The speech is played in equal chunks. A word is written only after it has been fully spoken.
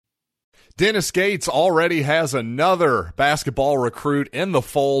Dennis Gates already has another basketball recruit in the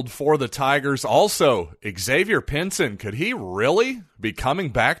fold for the Tigers. Also, Xavier Pinson, could he really be coming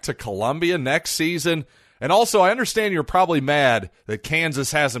back to Columbia next season? And also, I understand you're probably mad that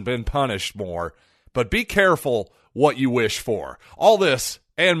Kansas hasn't been punished more, but be careful what you wish for. All this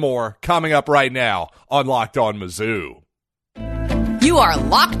and more coming up right now on Locked On Mizzou. You are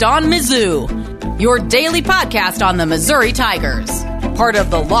Locked On Mizzou, your daily podcast on the Missouri Tigers. Part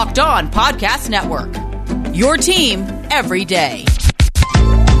of the Locked On Podcast Network, your team every day.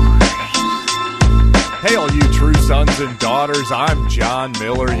 Hey, all you true sons and daughters, I'm John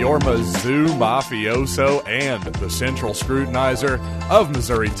Miller, your Mizzou mafioso and the central scrutinizer of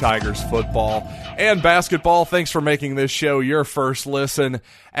Missouri Tigers football and basketball. Thanks for making this show your first listen,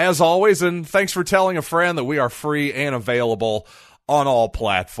 as always, and thanks for telling a friend that we are free and available on all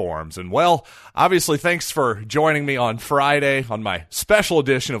platforms. And well, obviously, thanks for joining me on Friday on my special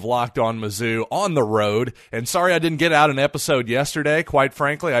edition of Locked On Mizzou on the road. And sorry I didn't get out an episode yesterday. Quite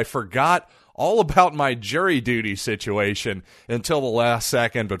frankly, I forgot all about my jury duty situation until the last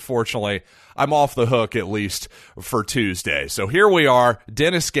second, but fortunately, I'm off the hook at least for Tuesday. So here we are.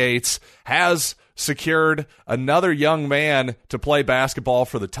 Dennis Gates has secured another young man to play basketball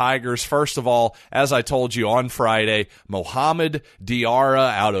for the Tigers. First of all, as I told you on Friday, Mohamed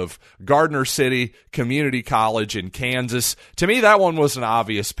Diarra out of Gardner City Community College in Kansas. To me, that one was an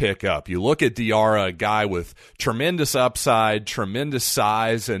obvious pickup. You look at Diarra, a guy with tremendous upside, tremendous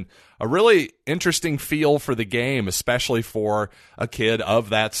size, and a really interesting feel for the game, especially for a kid of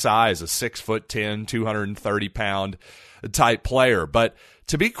that size, a 6'10", 230-pound type player. But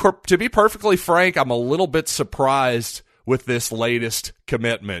to be perfectly frank, I'm a little bit surprised with this latest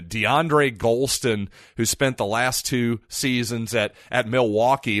commitment. DeAndre Golston, who spent the last two seasons at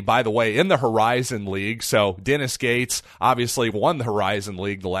Milwaukee, by the way, in the Horizon League. So Dennis Gates obviously won the Horizon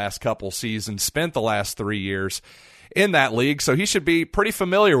League the last couple seasons, spent the last 3 years in that league, so he should be pretty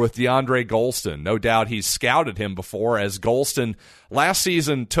familiar with DeAndre Golston. No doubt he's scouted him before, as Golston last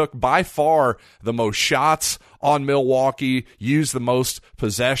season took by far the most shots on Milwaukee, used the most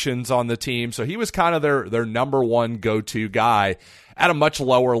possessions on the team, so he was kind of their number one go-to guy at a much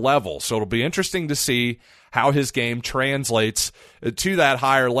lower level. So it'll be interesting to see how his game translates to that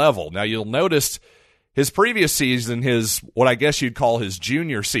higher level. Now, you'll notice his previous season, his what I guess you'd call his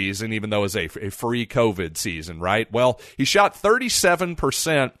junior season, even though it was a free COVID season, right? Well, he shot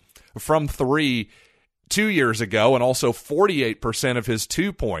 37% from three 2 years ago and also 48% of his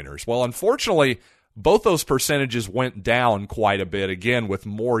two-pointers. Well, unfortunately, both those percentages went down quite a bit, again, with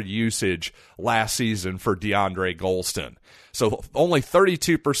more usage last season for DeAndre Golston. So only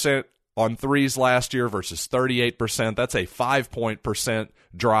 32% on threes last year versus 38%. That's a 5-point percent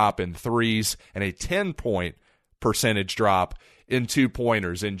drop in threes and a 10-point percentage drop in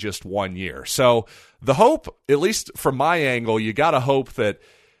two-pointers in just 1 year. So the hope, at least from my angle, you got to hope that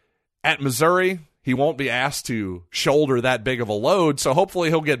at Missouri, he won't be asked to shoulder that big of a load, so hopefully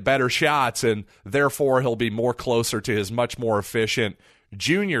he'll get better shots, and therefore he'll be more closer to his much more efficient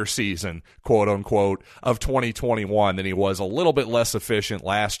junior season, quote-unquote, of 2021 than he was a little bit less efficient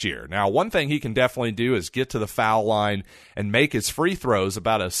last year. Now, one thing he can definitely do is get to the foul line and make his free throws,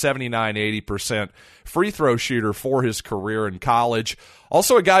 about a 79-80% free throw shooter for his career in college.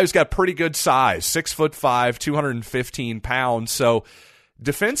 Also a guy who's got pretty good size, 6'5", 215 pounds, so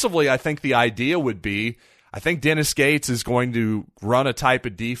defensively, I think the idea would be, I think Dennis Gates is going to run a type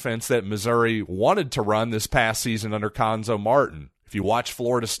of defense that Missouri wanted to run this past season under Cuonzo Martin. If you watch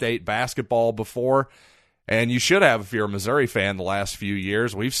Florida State basketball before, and you should have if you're a Missouri fan the last few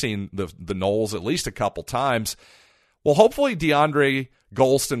years, we've seen the Noles at least a couple times. Well, hopefully DeAndre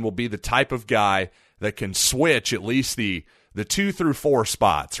Golston will be the type of guy that can switch at least the 2 through 4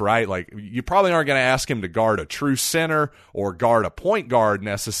 spots, right? Like, you probably aren't going to ask him to guard a true center or guard a point guard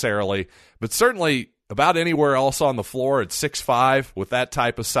necessarily, but certainly about anywhere else on the floor at 6'5", with that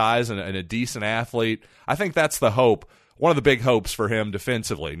type of size and a decent athlete, I think that's the hope. One of the big hopes for him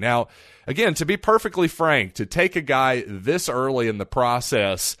defensively. Now, again, to be perfectly frank, to take a guy this early in the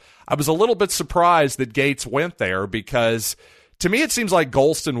process, I was a little bit surprised that Gates went there, because to me it seems like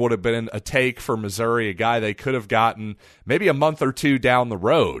Golston would have been a take for Missouri, a guy they could have gotten maybe a month or two down the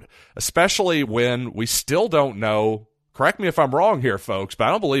road, especially when we still don't know. Correct me if I'm wrong here, folks, but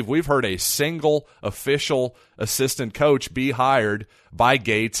I don't believe we've heard a single official assistant coach be hired by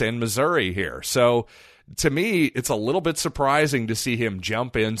Gates and Missouri here. So to me, it's a little bit surprising to see him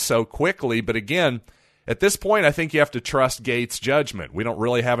jump in so quickly. But again, at this point, I think you have to trust Gates' judgment. We don't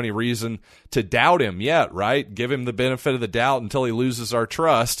really have any reason to doubt him yet, right? Give him the benefit of the doubt until he loses our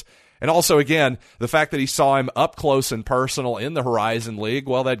trust. And also, again, the fact that he saw him up close and personal in the Horizon League,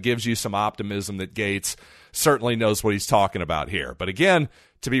 well, that gives you some optimism that Gates certainly knows what he's talking about here. But again,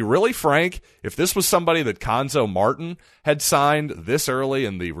 to be really frank, if this was somebody that Konzo Martin had signed this early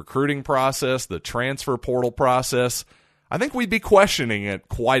in the recruiting process, the transfer portal process, I think we'd be questioning it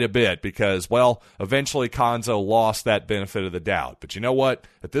quite a bit because, well, eventually Konzo lost that benefit of the doubt. But you know what?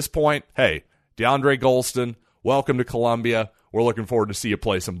 At this point, hey, DeAndre Golston, welcome to Columbia. We're looking forward to see you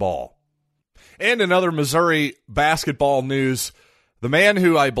play some ball. And in other Missouri basketball news, the man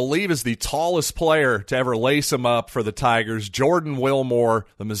who I believe is the tallest player to ever lace him up for the Tigers, Jordan Wilmore,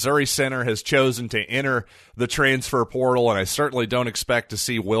 the Missouri center, has chosen to enter the transfer portal, and I certainly don't expect to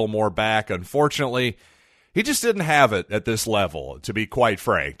see Wilmore back. Unfortunately, he just didn't have it at this level, to be quite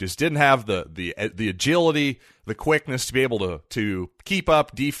frank. Just didn't have the agility, the quickness to be able to keep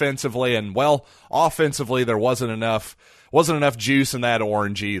up defensively, and, well, offensively there wasn't enough juice in that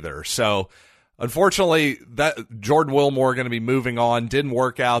orange either. So, unfortunately, that Jordan Wilmore going to be moving on. Didn't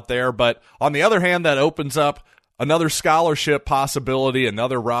work out there, but on the other hand, that opens up another scholarship possibility,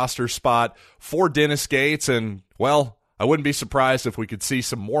 another roster spot for Dennis Gates, and, well, I wouldn't be surprised if we could see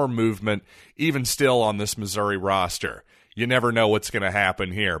some more movement even still on this Missouri roster. You never know what's going to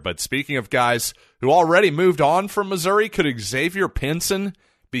happen here. But speaking of guys who already moved on from Missouri, could Xavier Pinson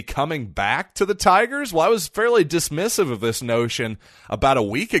be coming back to the Tigers? Well, I was fairly dismissive of this notion about a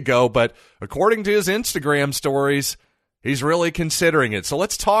week ago, but according to his Instagram stories, he's really considering it. So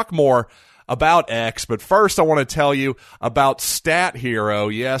let's talk more about X, but first I want to tell you about Stat Hero.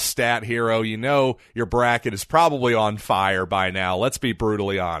 Yes, Stat Hero, you know your bracket is probably on fire by now. Let's be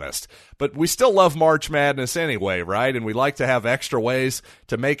brutally honest. But we still love March Madness anyway, right? And we like to have extra ways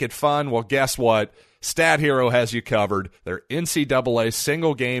to make it fun. Well, guess what? Stat Hero has you covered. Their NCAA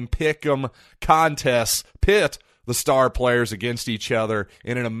single-game pick-em contests pit the star players against each other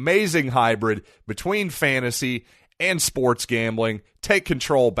in an amazing hybrid between fantasy and sports gambling. Take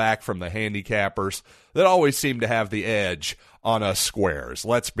control back from the handicappers that always seem to have the edge on us squares.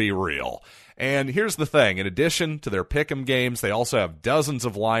 Let's be real. And here's the thing. In addition to their pick'em games, they also have dozens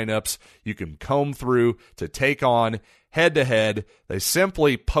of lineups you can comb through to take on head-to-head. They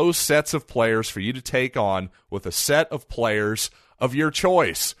simply post sets of players for you to take on with a set of players of your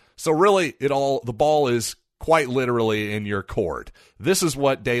choice. So really, the ball is quite literally in your court. This is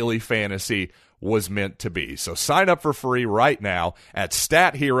what daily fantasy was meant to be. So sign up for free right now at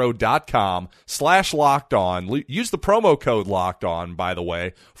stathero.com/lockedon. Use the promo code LOCKEDON, by the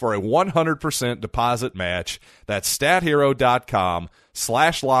way, for a 100% deposit match. That's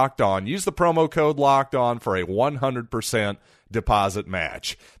stathero.com/lockedon. Use the promo code LOCKEDON for a 100% deposit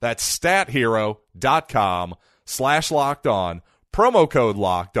match. That's stathero.com/lockedon. Promo code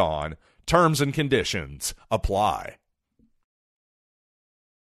LOCKEDON. Terms and conditions apply.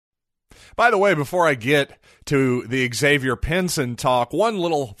 By the way, before I get to the Xavier Pinson talk, one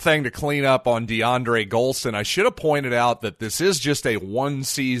little thing to clean up on DeAndre Golston. I should have pointed out that this is just a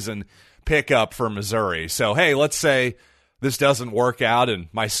one-season pickup for Missouri. So, hey, let's say this doesn't work out and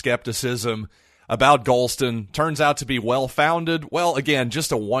my skepticism about Golston turns out to be well-founded. Well, again,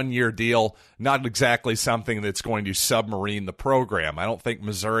 just a one-year deal, not exactly something that's going to submarine the program. I don't think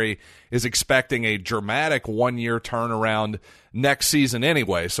Missouri is expecting a dramatic one-year turnaround next season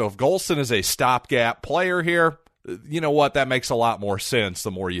anyway. So if Golston is a stopgap player here, you know what? That makes a lot more sense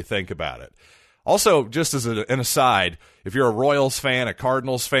the more you think about it. Also, just as an aside, if you're a Royals fan, a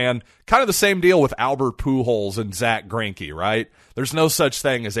Cardinals fan, kind of the same deal with Albert Pujols and Zach Greinke, right? There's no such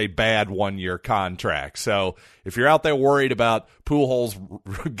thing as a bad one-year contract. So if you're out there worried about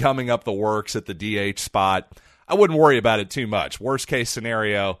Pujols gumming up the works at the DH spot, I wouldn't worry about it too much. Worst case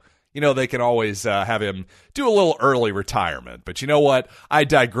scenario, you know, they can always have him do a little early retirement. But you know what? I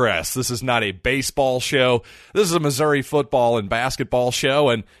digress. This is not a baseball show. This is a Missouri football and basketball show.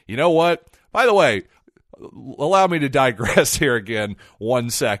 And you know what? By the way, allow me to digress here again 1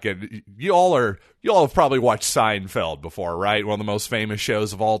 second. You all have probably watched Seinfeld before, right? One of the most famous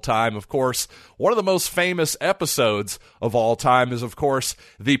shows of all time. Of course, one of the most famous episodes of all time is, of course,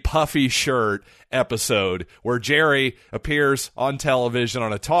 the puffy shirt episode where Jerry appears on television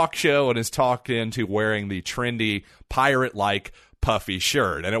on a talk show and is talked into wearing the trendy pirate-like puffy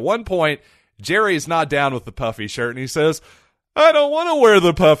shirt. And at one point, Jerry is not down with the puffy shirt and he says, "I don't want to wear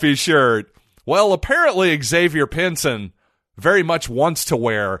the puffy shirt." Well, apparently Xavier Pinson very much wants to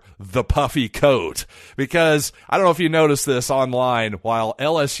wear the puffy coat because I don't know if you noticed this online while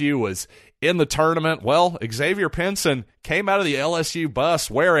LSU was in the tournament. Well, Xavier Pinson came out of the LSU bus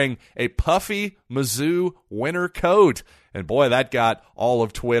wearing a puffy Mizzou winter coat. And boy, that got all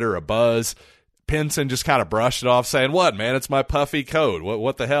of Twitter abuzz. Pinson just kind of brushed it off saying, what, man, it's my puffy coat.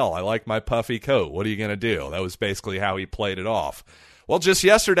 What the hell? I like my puffy coat. What are you going to do? That was basically how he played it off. Well, just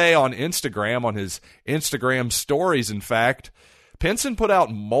yesterday on Instagram, on his Instagram stories, in fact, Pinson put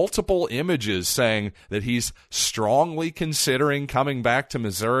out multiple images saying that he's strongly considering coming back to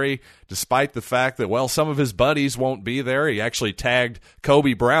Missouri, despite the fact that, well, some of his buddies won't be there. He actually tagged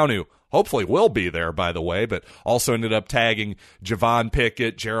Kobe Brown, who hopefully will be there, by the way, but also ended up tagging Javon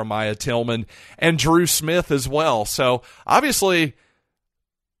Pickett, Jeremiah Tillman, and Drew Smith as well. So obviously,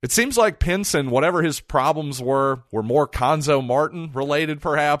 it seems like Pinson, whatever his problems were more Conzo Martin related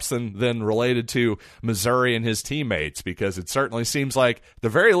perhaps than related to Missouri and his teammates, because it certainly seems like at the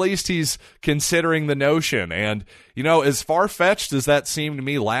very least he's considering the notion. And, as far-fetched as that seemed to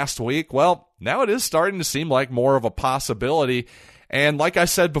me last week, well, now it is starting to seem like more of a possibility. And like I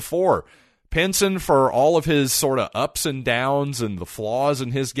said before, Pinson, for all of his sort of ups and downs and the flaws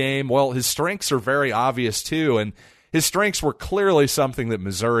in his game, well, his strengths are very obvious too, and his strengths were clearly something that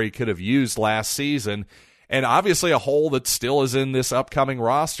Missouri could have used last season, and obviously a hole that still is in this upcoming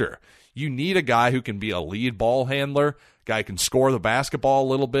roster. You need a guy who can be a lead ball handler, a guy who can score the basketball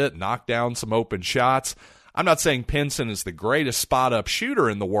a little bit, knock down some open shots. I'm not saying Pinson is the greatest spot-up shooter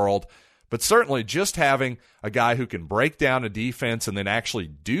in the world, but certainly just having a guy who can break down a defense and then actually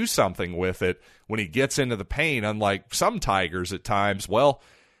do something with it when he gets into the paint, unlike some Tigers at times, well,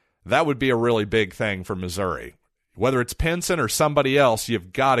 that would be a really big thing for Missouri. Whether it's Pinson or somebody else,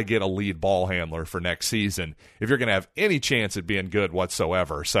 you've got to get a lead ball handler for next season if you're going to have any chance at being good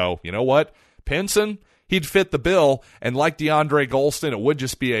whatsoever. So, you know what? Pinson, he'd fit the bill, and like DeAndre Golston, it would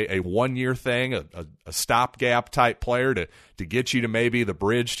just be a one-year thing, a stopgap type player to get you to maybe the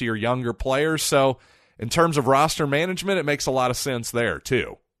bridge to your younger players. So in terms of roster management, it makes a lot of sense there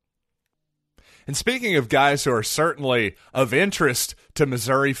too. And speaking of guys who are certainly of interest to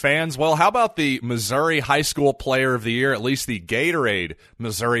Missouri fans, well, how about the Missouri High School Player of the Year, at least the Gatorade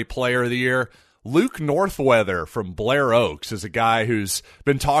Missouri Player of the Year? Luke Northweather from Blair Oaks is a guy who's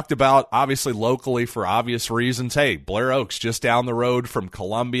been talked about, obviously locally for obvious reasons. Hey, Blair Oaks just down the road from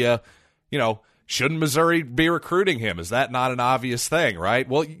Columbia. Shouldn't Missouri be recruiting him? Is that not an obvious thing, right?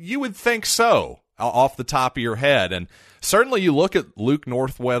 Well, you would think so off the top of your head. And certainly you look at Luke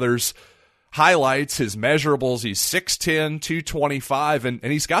Northweather's highlights, his measurables, he's 6'10", 225, and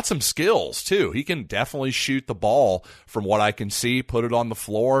he's got some skills too. He can definitely shoot the ball from what I can see, put it on the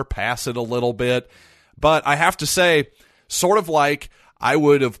floor, pass it a little bit. But I have to say, sort of like I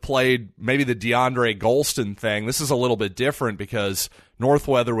would have played maybe the DeAndre Golston thing, this is a little bit different because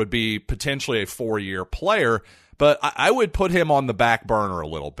Northweather would be potentially a 4-year player, but I would put him on the back burner a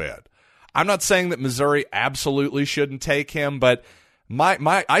little bit. I'm not saying that Missouri absolutely shouldn't take him, but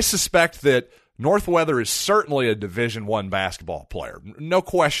I suspect that Northweather is certainly a Division I basketball player. No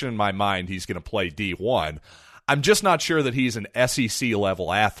question in my mind he's going to play D1. I'm just not sure that he's an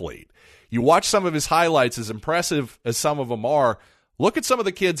SEC-level athlete. You watch some of his highlights, as impressive as some of them are, look at some of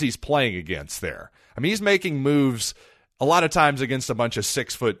the kids he's playing against there. I mean, he's making moves a lot of times against a bunch of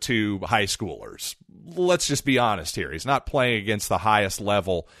 6'2" high schoolers. Let's just be honest here. He's not playing against the highest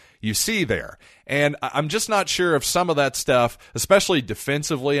level you see there. And I'm just not sure if some of that stuff, especially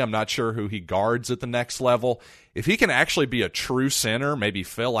defensively, I'm not sure who he guards at the next level. If he can actually be a true center, maybe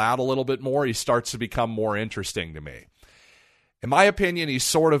fill out a little bit more, he starts to become more interesting to me. In my opinion, he's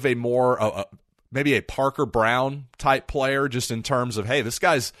sort of a more, maybe a Parker Brown type player, just in terms of, hey, this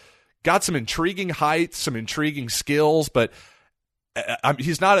guy's got some intriguing height, some intriguing skills, but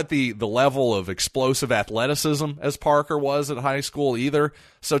he's not at the level of explosive athleticism as Parker was at high school either.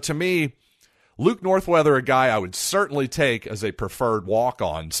 So to me, Luke Northweather, a guy I would certainly take as a preferred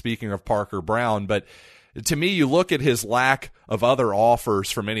walk-on, speaking of Parker Brown. But to me, you look at his lack of other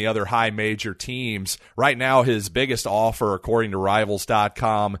offers from any other high major teams. Right now, his biggest offer, according to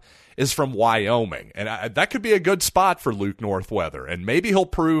Rivals.com, is from Wyoming. And that could be a good spot for Luke Northweather. And maybe he'll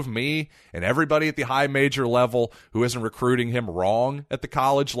prove me and everybody at the high major level who isn't recruiting him wrong at the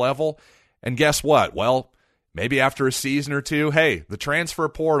college level. And guess what? Well, maybe after a season or two, hey, the transfer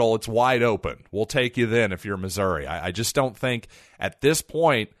portal, it's wide open. We'll take you then if you're Missouri. I just don't think at this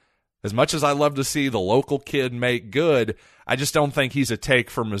point, as much as I love to see the local kid make good, I just don't think he's a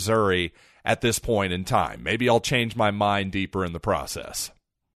take for Missouri at this point in time. Maybe I'll change my mind deeper in the process.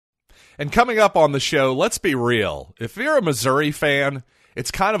 And coming up on the show, let's be real. If you're a Missouri fan, it's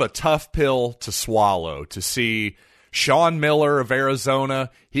kind of a tough pill to swallow to see Sean Miller of Arizona,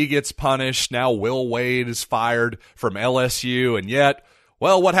 he gets punished. Now Will Wade is fired from LSU. And yet,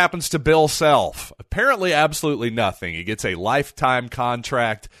 well, what happens to Bill Self? Apparently absolutely nothing. He gets a lifetime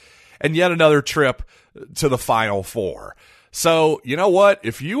contract and yet another trip to the Final Four. So, you know what?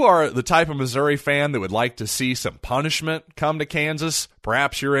 If you are the type of Missouri fan that would like to see some punishment come to Kansas,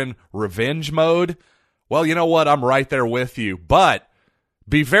 perhaps you're in revenge mode, well, you know what? I'm right there with you. But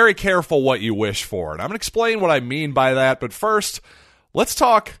be very careful what you wish for. And I'm going to explain what I mean by that. But first, let's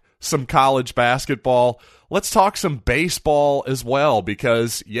talk some college basketball. Let's talk some baseball as well,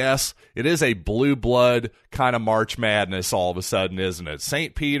 because, yes, it is a blue blood kind of March Madness all of a sudden, isn't it?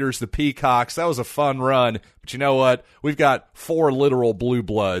 St. Peter's, the Peacocks, that was a fun run. But you know what? We've got 4 literal blue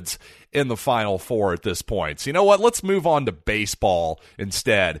bloods in the Final Four at this point. So you know what? Let's move on to baseball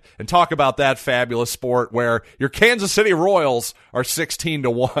instead and talk about that fabulous sport where your Kansas City Royals are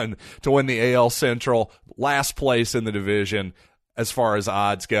 16-1 to win the AL Central, last place in the division as far as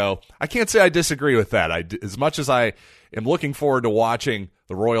odds go. I can't say I disagree with that. As much as I am looking forward to watching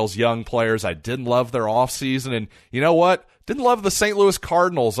the Royals' young players, I didn't love their offseason. And you know what? Didn't love the St. Louis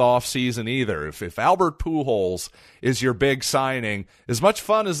Cardinals offseason either. If Albert Pujols is your big signing, as much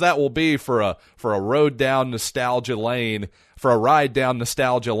fun as that will be for a ride down nostalgia lane,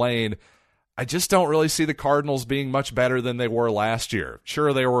 I just don't really see the Cardinals being much better than they were last year.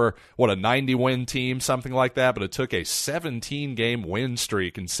 Sure, they were, a 90-win team, something like that, but it took a 17-game win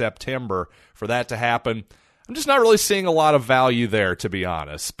streak in September for that to happen. I'm just not really seeing a lot of value there, to be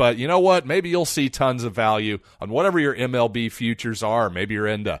honest. But you know what? Maybe you'll see tons of value on whatever your MLB futures are. Maybe you're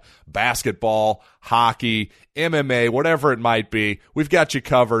into basketball, hockey, MMA, whatever it might be. We've got you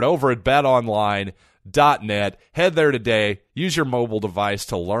covered over at BetOnline.net. Head there today. Use your mobile device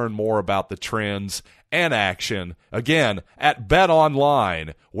to learn more about the trends and action. Again, at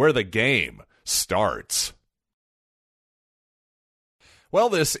BetOnline, where the game starts. Well,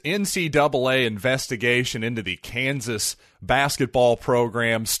 this NCAA investigation into the Kansas basketball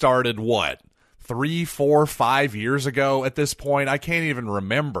program started, 3, 4, 5 years ago at this point? I can't even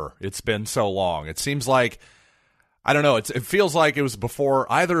remember. It's been so long. It seems like, I don't know, it feels like it was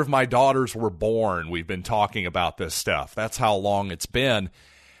before either of my daughters were born. We've been talking about this stuff. That's how long it's been.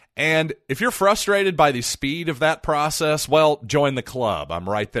 And if you're frustrated by the speed of that process, well, join the club. I'm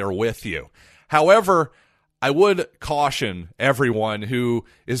right there with you. However, I would caution everyone who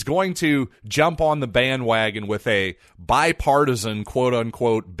is going to jump on the bandwagon with a bipartisan,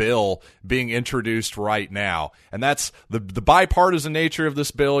 quote-unquote, bill being introduced right now. And that's the bipartisan nature of this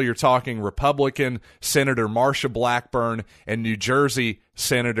bill. You're talking Republican Senator Marsha Blackburn and New Jersey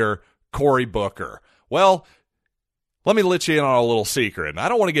Senator Cory Booker. Well, let me let you in on a little secret. And I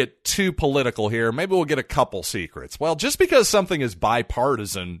don't want to get too political here. Maybe we'll get a couple secrets. Well, just because something is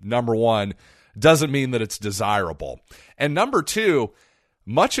bipartisan, number one, doesn't mean that it's desirable. And number two,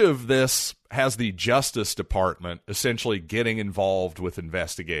 much of this has the Justice Department essentially getting involved with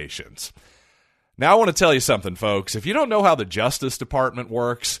investigations. Now, I want to tell you something, folks. If you don't know how the Justice Department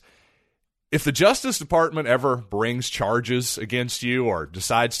works, if the Justice Department ever brings charges against you or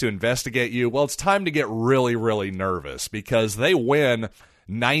decides to investigate you, well, it's time to get really, really nervous because they win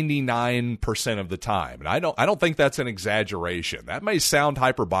 99% of the time. And I don't think that's an exaggeration. That may sound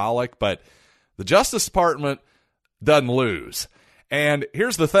hyperbolic, but the Justice Department doesn't lose. And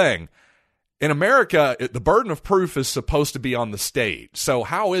here's the thing. In America, the burden of proof is supposed to be on the state. So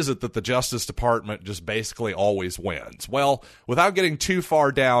how is it that the Justice Department just basically always wins? Well, without getting too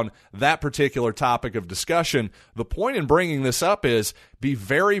far down that particular topic of discussion, the point in bringing this up is be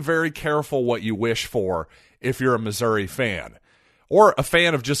very, very careful what you wish for if you're a Missouri fan or a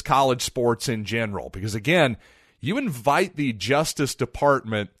fan of just college sports in general. Because again, you invite the Justice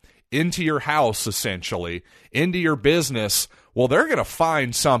Department into your house, essentially, into your business, well, they're going to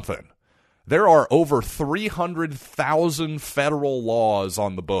find something. There are over 300,000 federal laws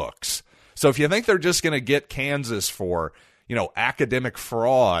on the books. So if you think they're just going to get Kansas for, academic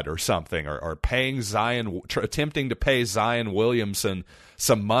fraud or something, or paying attempting to pay Zion Williamson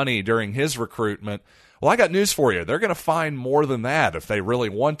some money during his recruitment, well, I got news for you. They're going to find more than that if they really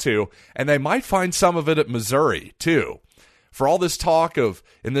want to, and they might find some of it at Missouri, too. For all this talk of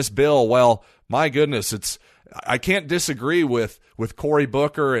in this bill, well, my goodness, I can't disagree with Cory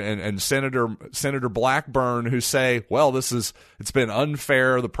Booker and Senator Blackburn who say, well, it's been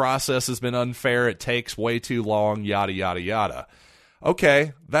unfair, the process has been unfair, it takes way too long, yada yada yada.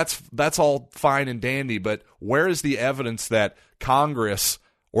 Okay, that's all fine and dandy, but where is the evidence that Congress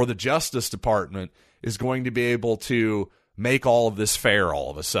or the Justice Department is going to be able to make all of this fair all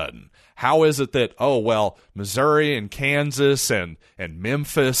of a sudden? How is it that, Missouri and Kansas and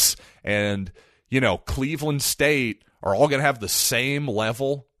Memphis and, Cleveland State are all going to have the same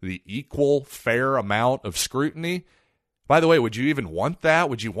level, the equal, fair amount of scrutiny? By the way, would you even want that?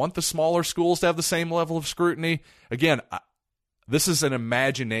 Would you want the smaller schools to have the same level of scrutiny? Again, this is an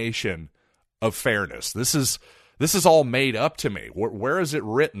imagination of fairness. This is This is all made up to me. Where is it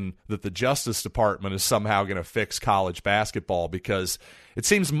written that the Justice Department is somehow going to fix college basketball? Because it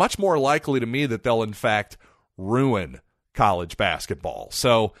seems much more likely to me that they'll, in fact, ruin college basketball.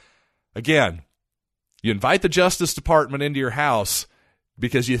 So, again, you invite the Justice Department into your house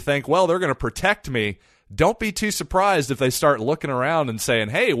because you think, well, they're going to protect me. Don't be too surprised if they start looking around and saying,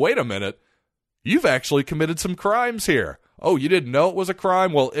 hey, wait a minute, you've actually committed some crimes here. Oh, you didn't know it was a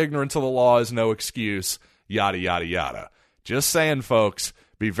crime? Well, ignorance of the law is no excuse. Yada, yada, yada. Just saying, folks,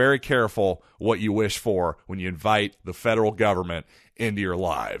 be very careful what you wish for when you invite the federal government into your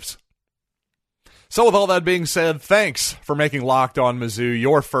lives. So with all that being said, thanks for making Locked On Mizzou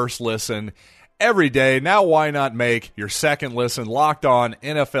your first listen every day. Now why not make your second listen Locked On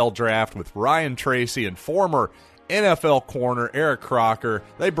NFL Draft with Ryan Tracy and former NFL corner Eric Crocker.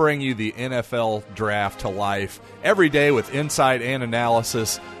 They bring you the NFL Draft to life every day with insight and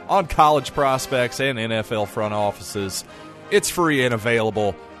analysis on college prospects and NFL front offices. It's free and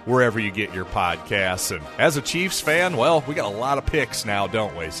available wherever you get your podcasts. And as a Chiefs fan, well, we got a lot of picks now,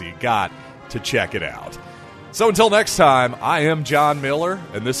 don't we? So you got to check it out. So until next time, I am John Miller,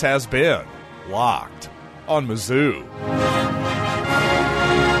 and this has been Locked on Mizzou.